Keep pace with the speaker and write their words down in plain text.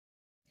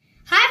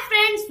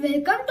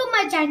welcome to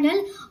my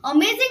channel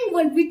Amazing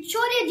World with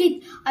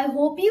Shoryajit. I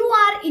hope you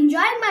are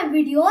enjoying my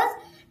videos.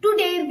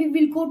 Today we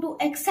will go to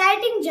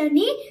exciting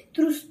journey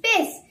through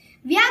space.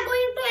 We are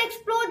going to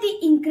explore the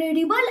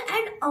incredible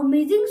and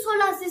amazing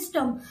solar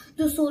system.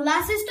 The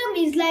solar system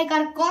is like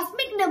our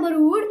cosmic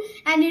neighborhood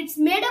and it's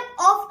made up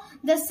of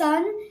the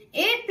sun,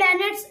 8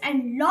 planets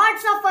and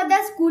lots of other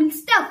cool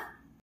stuff.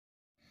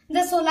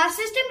 The solar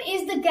system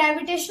is the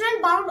gravitational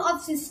bound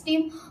of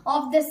system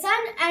of the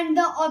sun and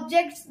the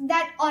objects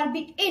that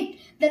orbit it.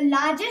 The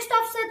largest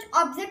of such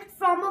objects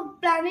from a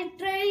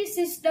planetary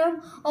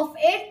system of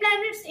 8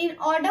 planets in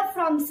order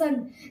from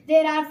sun.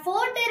 There are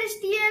 4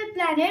 terrestrial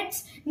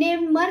planets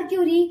named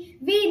Mercury,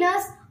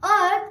 Venus,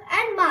 Earth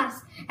and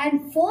Mars,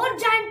 and 4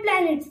 giant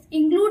planets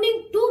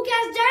including 2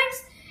 gas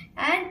giants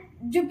and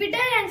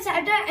Jupiter and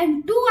Saturn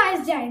and 2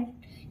 ice giants,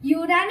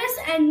 Uranus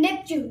and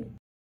Neptune.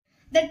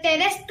 The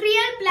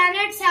terrestrial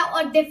planets have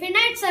a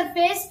definite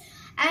surface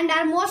and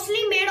are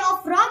mostly made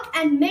of rock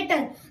and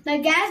metal. The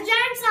gas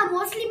giants are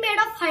mostly made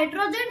of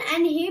hydrogen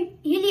and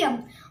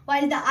helium,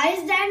 while the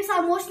ice giants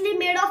are mostly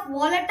made of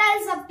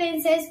volatile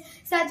substances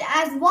such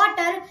as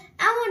water,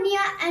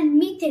 ammonia and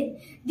methane.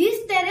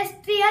 These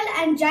terrestrial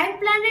and giant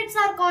planets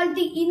are called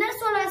the inner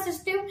solar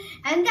system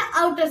and the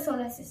outer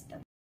solar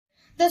system.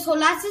 The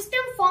solar system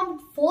formed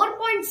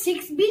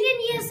 4.6 billion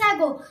years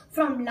ago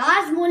from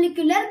large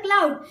molecular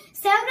cloud.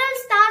 Several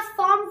stars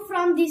formed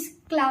from this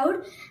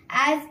cloud.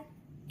 As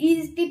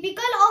is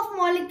typical of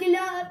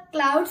molecular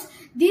clouds,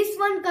 this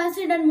one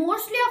considered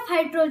mostly of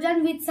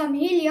hydrogen with some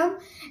helium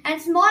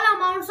and small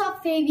amounts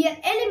of heavier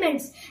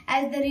elements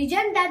as the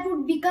region that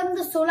would become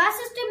the solar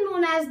system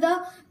known as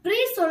the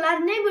pre-solar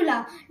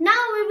nebula.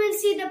 Now we will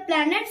see the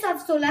planets of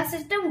solar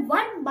system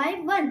one by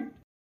one.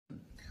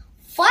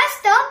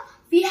 First up,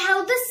 we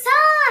have the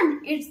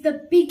sun. It's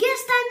the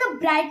biggest and the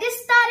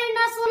brightest star in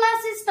our solar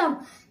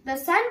system. The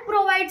sun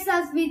provides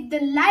us with the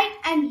light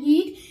and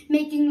heat,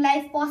 making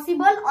life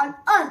possible on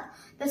Earth.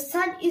 The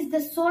sun is the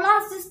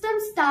solar system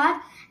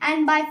star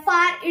and by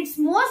far its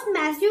most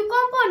massive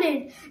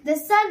component. The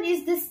sun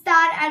is the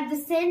star at the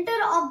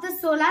center of the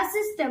solar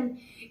system.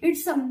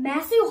 It's a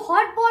massive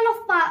hot ball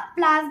of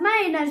plasma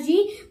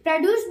energy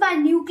produced by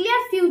nuclear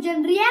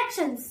fusion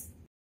reactions.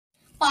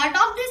 Part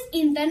of this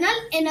internal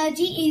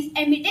energy is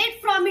emitted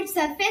from its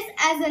surface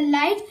as a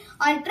light,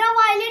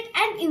 ultraviolet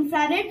and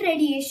infrared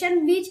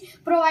radiation which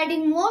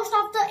providing most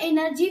of the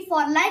energy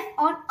for life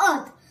on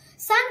Earth.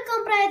 Sun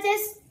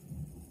comprises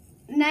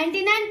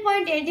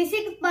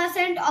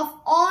 99.86% of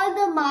all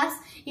the mass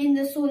in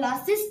the solar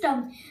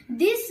system.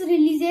 This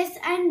releases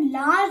a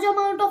large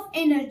amount of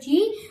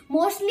energy,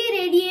 mostly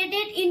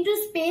radiated into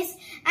space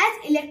as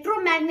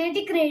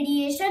electromagnetic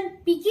radiation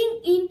peaking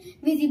in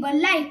visible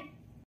light.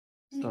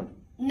 Start.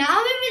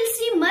 Now we will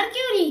see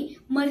Mercury.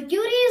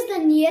 Mercury is the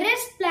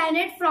nearest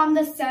planet from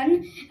the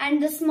Sun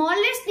and the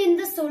smallest in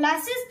the solar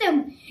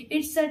system.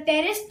 It's a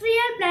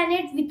terrestrial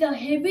planet with a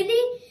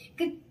heavily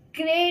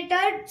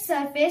cratered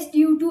surface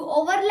due to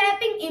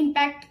overlapping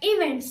impact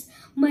events.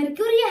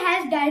 Mercury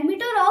has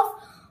diameter of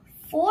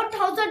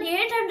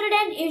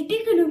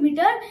 4,880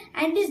 km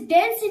and is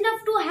dense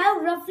enough to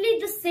have roughly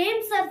the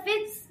same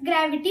surface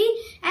gravity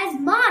as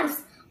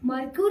Mars.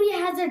 Mercury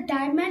has a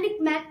dynamic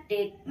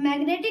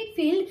magnetic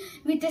field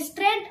with a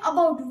strength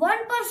about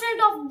 1%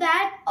 of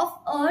that of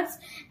Earth's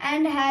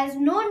and has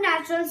no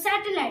natural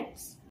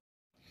satellites.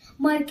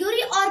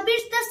 Mercury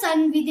orbits the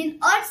Sun within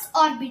Earth's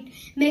orbit,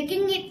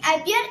 making it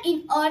appear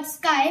in Earth's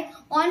sky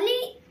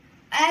only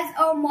as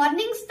a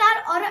morning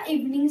star or an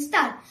evening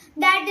star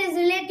that is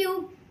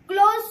relative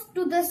close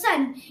to the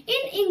Sun.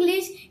 In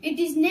English, it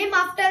is named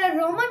after a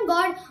Roman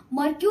god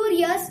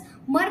Mercurius,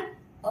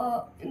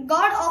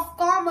 god of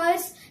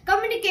commerce,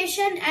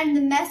 communication and the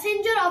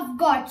messenger of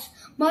gods.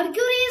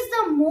 Mercury is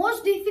the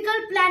most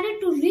difficult planet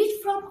to reach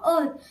from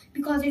Earth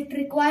because it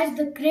requires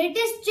the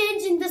greatest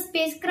change in the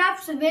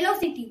spacecraft's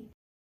velocity.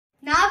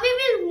 Now we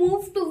will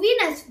move to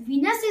Venus.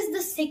 Venus is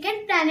the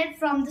second planet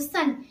from the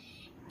Sun.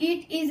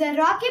 It is a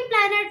rocky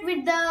planet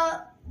with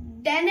the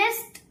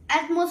densest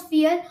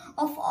atmosphere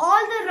of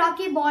all the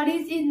rocky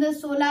bodies in the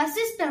solar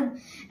system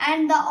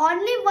and the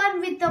only one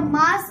with a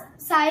mass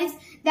size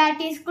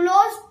that is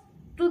close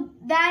to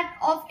that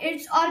of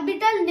its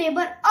orbital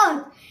neighbor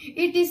Earth.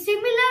 It is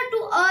similar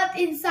to Earth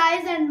in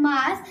size and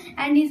mass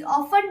and is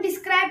often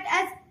described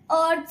as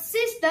Earth's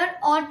sister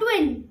or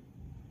twin.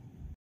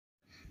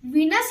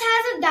 Venus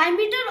has a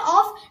diameter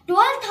of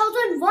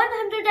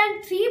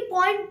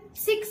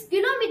 12,103.6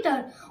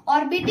 km.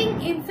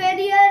 Orbiting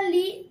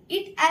inferiorly,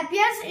 it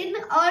appears in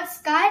Earth's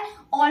sky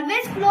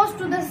always close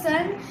to the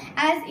Sun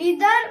as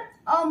either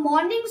a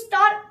morning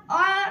star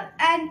or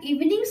an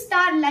evening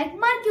star like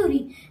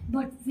Mercury.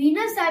 But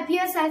Venus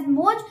appears as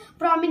most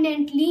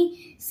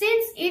prominently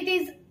since it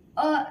is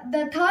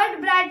the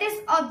third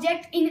brightest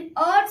object in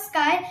Earth's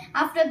sky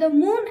after the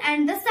Moon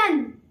and the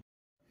Sun.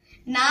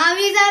 Now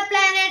is our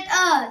planet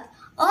Earth.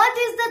 Earth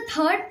is the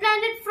third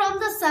planet from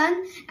the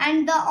Sun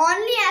and the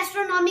only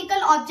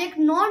astronomical object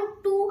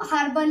known to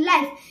harbor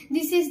life.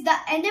 This is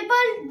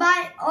enabled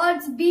by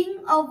Earth's being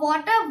a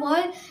water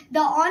world, the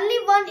only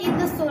one in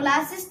the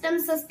solar system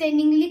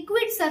sustaining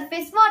liquid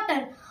surface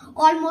water.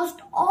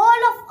 Almost all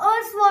of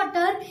Earth's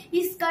water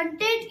is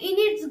contained in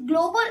its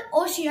global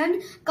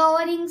ocean,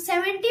 covering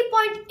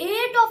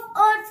 70.8% of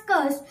Earth's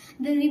crust.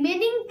 The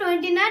remaining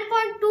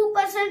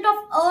 29.2% of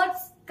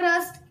Earth's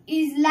crust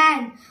is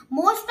land,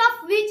 most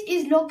of which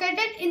is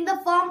located in the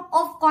form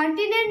of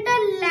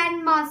continental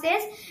land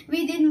masses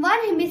within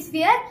one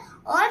hemisphere,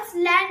 Earth's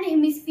land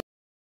hemisphere.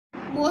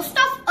 Most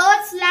of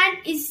Earth's land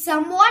is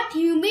somewhat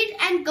humid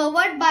and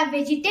covered by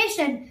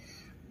vegetation,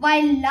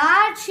 while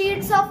large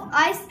sheets of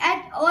ice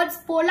at Earth's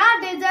polar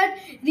desert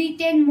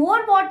retain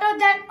more water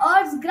than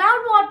Earth's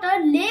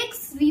groundwater,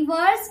 lakes,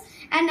 rivers,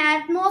 and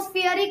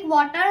atmospheric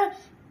water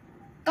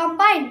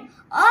combined.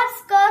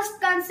 Earth's crust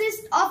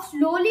consists of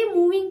slowly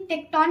moving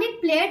tectonic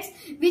plates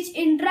which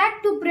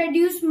interact to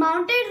produce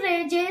mountain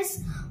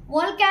ranges,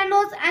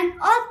 volcanoes, and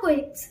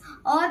earthquakes.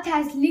 Earth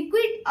has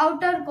liquid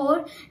outer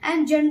core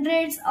and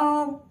generates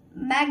a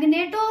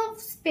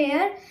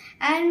magnetosphere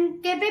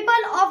and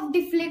capable of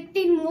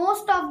deflecting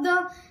most of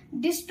the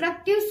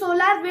destructive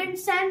solar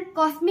winds and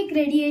cosmic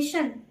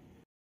radiation.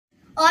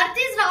 Earth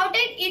is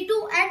routed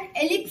into an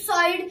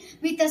ellipsoid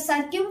with a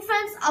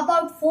circumference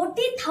about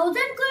 40,000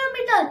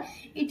 km.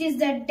 It is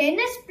the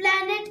densest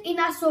planet in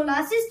our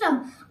solar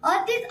system.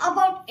 Earth is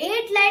about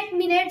 8 light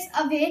minutes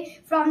away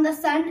from the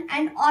Sun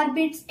and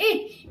orbits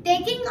it,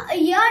 taking a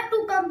year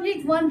to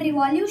complete one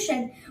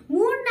revolution.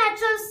 Moon,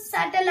 natural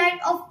satellite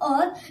of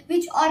Earth,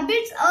 which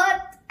orbits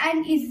Earth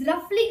and is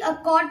roughly a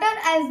quarter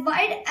as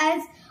wide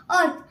as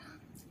Earth.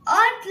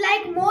 Earth,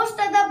 like most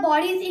other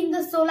bodies in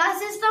the solar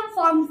system,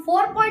 formed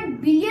 4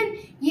 billion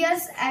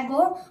years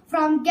ago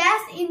from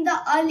gas in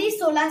the early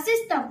solar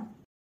system.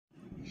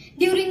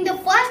 During the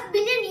first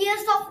billion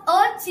years of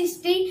Earth's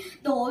history,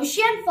 the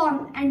ocean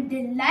formed and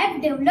the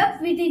life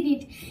developed within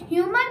it.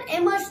 Humans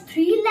emerged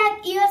 3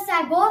 lakh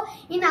years ago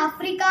in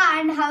Africa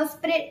and have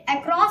spread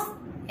across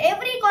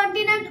every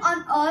continent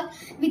on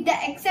Earth with the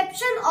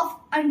exception of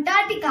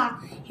Antarctica.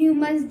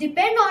 Humans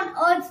depend on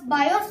Earth's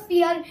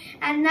biosphere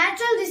and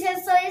natural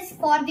resources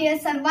for their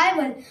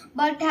survival,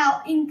 but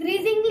have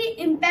increasingly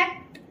impacted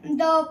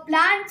the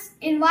plant's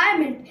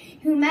environment.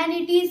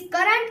 Humanity's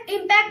current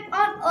impact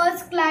on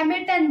Earth's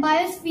climate and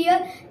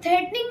biosphere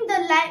threatening the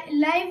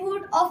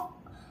livelihood of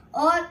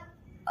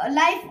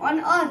life on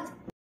Earth.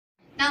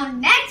 Now,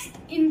 next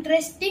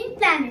interesting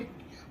planet.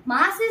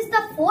 Mars is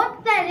the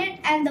 4th planet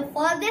and the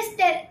furthest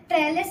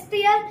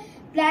terrestrial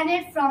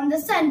planet from the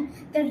Sun.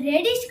 The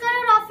reddish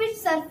color of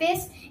its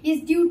surface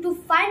is due to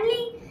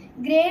finely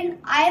grained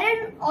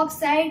iron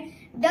oxide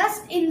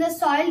dust in the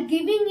soil,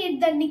 giving it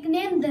the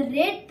nickname the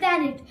Red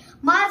Planet.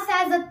 Mars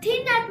has a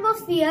thin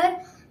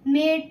atmosphere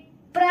made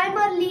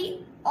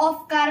primarily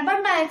of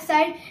carbon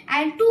dioxide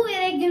and 2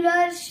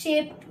 irregular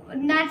shaped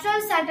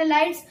natural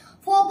satellites,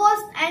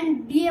 Phobos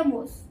and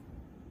Deimos.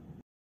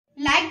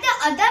 Like the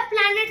other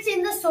planets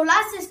in the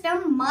solar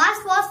system,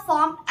 Mars was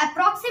formed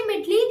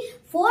approximately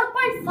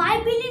 4.5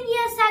 billion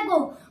years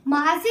ago.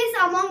 Mars is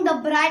among the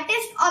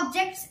brightest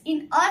objects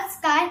in Earth's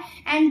sky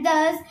and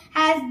thus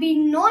has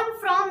been known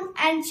from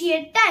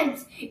ancient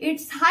times.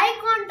 Its high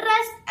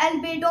contrast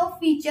albedo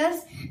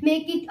features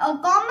make it a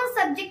common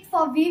subject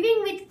for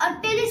viewing with a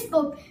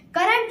telescope.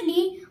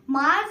 Currently,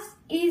 Mars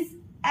is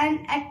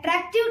an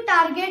attractive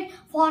target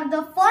for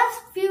the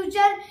first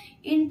future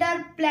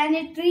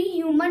interplanetary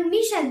human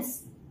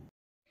missions.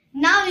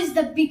 Now is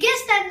the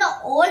biggest and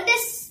the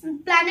oldest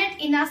planet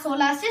in our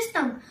solar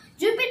system.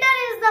 Jupiter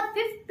is the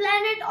 5th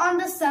planet on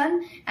the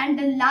Sun and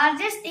the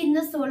largest in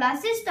the solar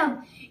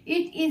system.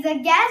 It is a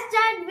gas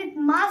giant with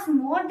mass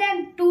more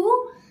than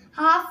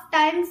 2.5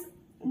 times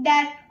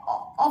that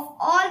of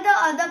all the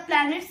other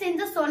planets in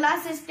the solar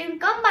system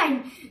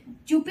combined.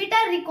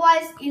 Jupiter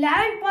requires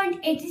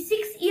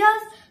 11.86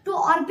 years to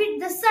orbit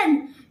the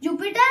Sun.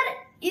 Jupiter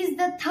is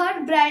the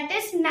 3rd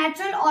brightest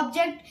natural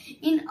object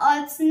in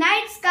Earth's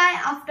night sky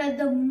after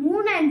the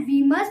Moon and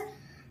Venus.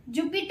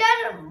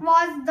 Jupiter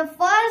was the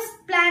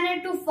first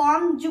planet to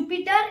form.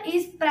 Jupiter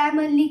is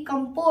primarily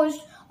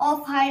composed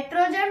of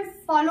hydrogen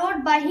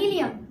followed by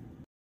helium.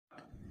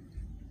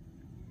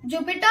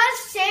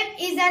 Jupiter's shape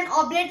is an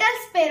oblateral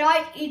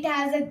spheroid. It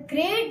has a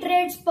great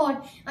red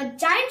spot, a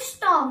giant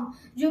storm.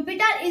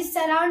 Jupiter is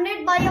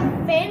surrounded by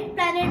a faint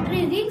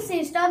planetary ring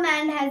system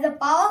and has a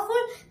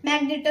powerful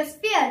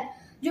magnetosphere.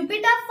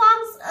 Jupiter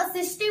forms a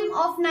system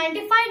of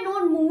 95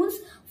 known moons,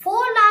 4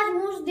 large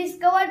moons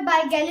discovered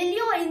by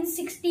Galileo in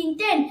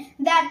 1610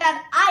 that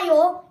are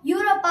Io,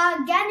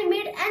 Europa,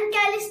 Ganymede and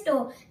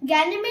Callisto.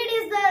 Ganymede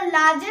is the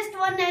largest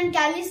one and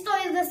Callisto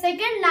is the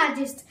 2nd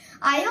largest.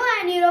 Io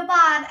and Europa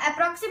are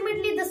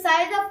approximately the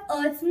size of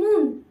Earth's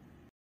moon.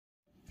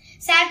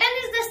 Saturn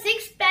is the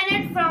 6th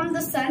planet from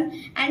the Sun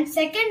and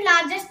 2nd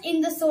largest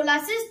in the solar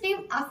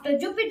system after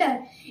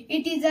Jupiter.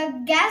 It is a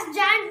gas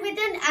giant with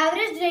an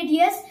average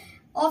radius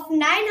of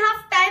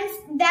 9.5 times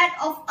that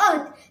of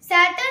Earth.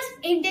 Saturn's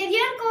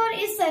interior core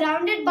is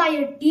surrounded by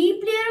a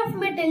deep layer of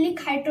metallic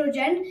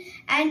hydrogen,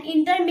 an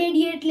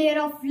intermediate layer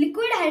of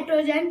liquid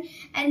hydrogen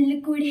and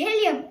liquid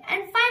helium,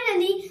 and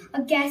finally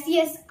a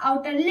gaseous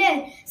outer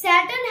layer.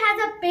 Saturn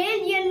has a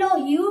pale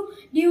yellow hue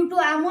due to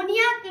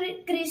ammonia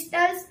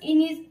crystals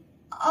in its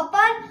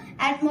upper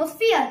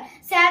atmosphere.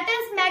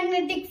 Saturn's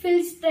magnetic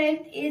field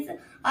strength is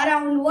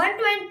around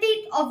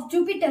 1/20 of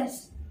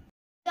Jupiter's.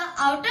 The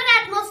outer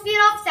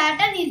atmosphere of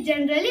Saturn is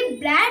generally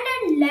bland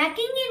and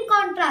lacking in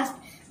contrast.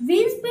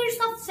 Wind speeds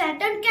of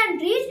Saturn can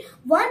reach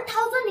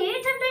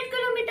 1,800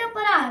 km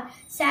per hour.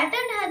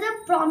 Saturn has a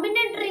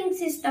prominent ring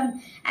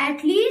system.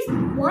 At least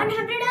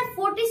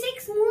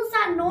 146 moons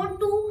are known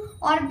to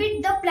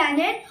orbit the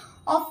planet,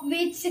 of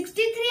which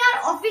 63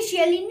 are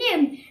officially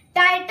named.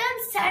 Titan,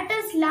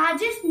 Saturn's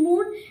largest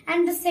moon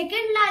and the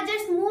second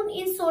largest moon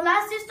in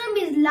solar system,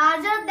 is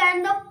larger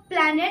than the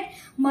planet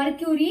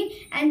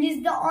Mercury and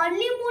is the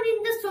only moon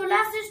in the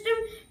solar system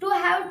to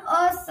have a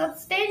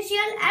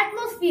substantial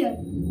atmosphere.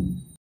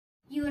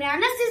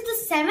 Uranus is the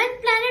seventh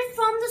planet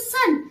from the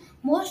Sun.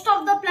 Most of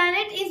the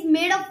planet is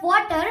made of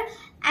water,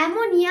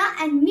 ammonia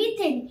and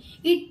methane.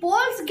 Its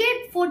poles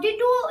get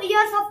 42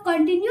 years of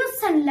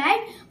continuous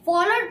sunlight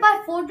followed by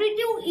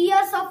 42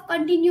 years of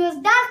continuous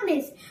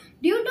darkness.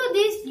 Due to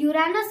this,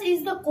 Uranus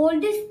is the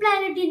coldest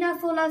planet in our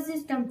solar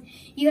system.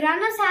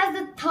 Uranus has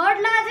the third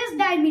largest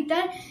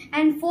diameter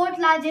and fourth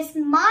largest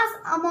mass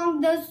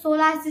among the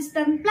solar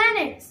system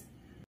planets.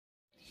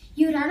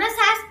 Uranus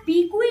has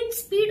peak wind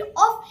speed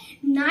of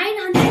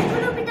 900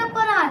 km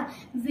per hour,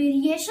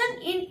 variation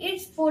in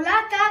its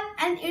polar cap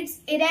and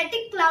its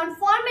erratic cloud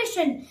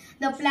formation.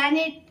 The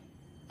planet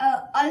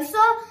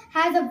also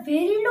has a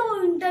very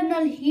low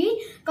internal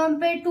heat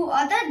compared to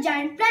other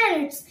giant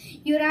planets.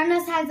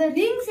 Uranus has a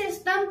ring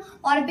system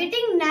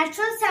orbiting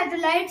natural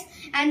satellites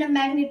and a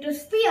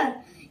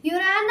magnetosphere.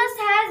 Uranus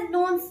has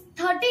known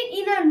 13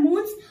 inner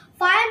moons,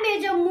 5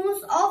 major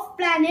moons of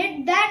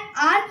planets that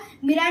are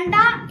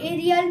Miranda,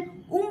 Ariel,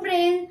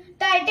 Umbriel,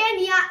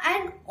 Titania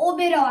and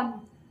Oberon.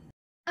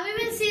 Now we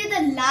will see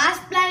the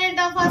last planet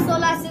of our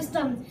solar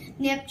system.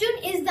 Neptune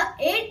is the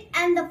 8th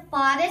and the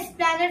farthest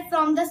planet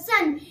from the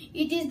Sun.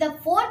 It is the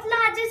 4th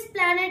largest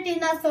planet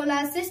in our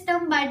solar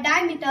system by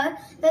diameter,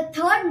 the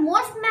 3rd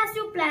most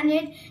massive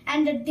planet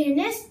and the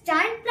dense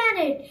giant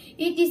planet.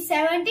 It is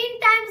 17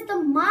 times the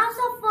mass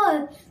of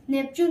Earth.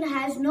 Neptune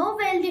has no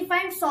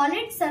well-defined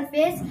solid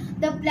surface.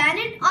 The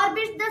planet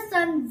orbits the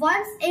Sun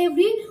once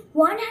every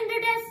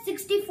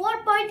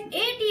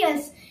 164.8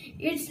 years.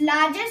 Its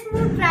largest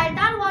moon,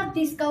 Triton, was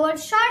discovered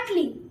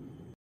shortly.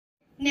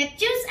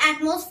 Neptune's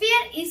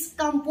atmosphere is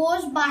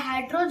composed by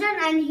hydrogen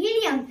and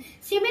helium.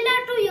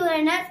 Similar to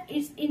Uranus,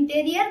 its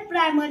interior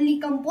primarily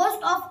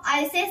composed of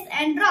ices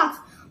and rocks.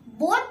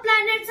 Both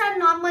planets are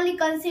normally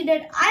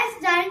considered ice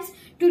giants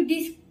to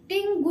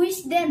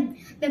distinguish them.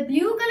 The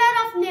blue color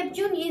of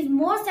Neptune is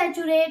more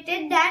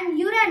saturated than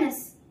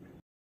Uranus.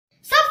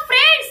 So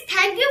friends,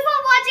 thank you for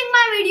watching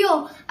my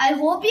video. I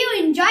hope you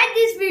enjoyed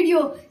this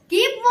video.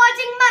 Keep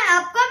watching my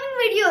upcoming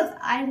videos.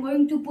 I am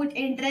going to put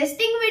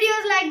interesting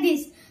videos like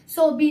this.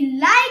 So be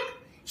like,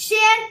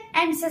 share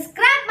and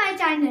subscribe my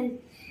channel.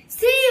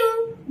 See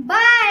you.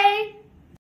 Bye.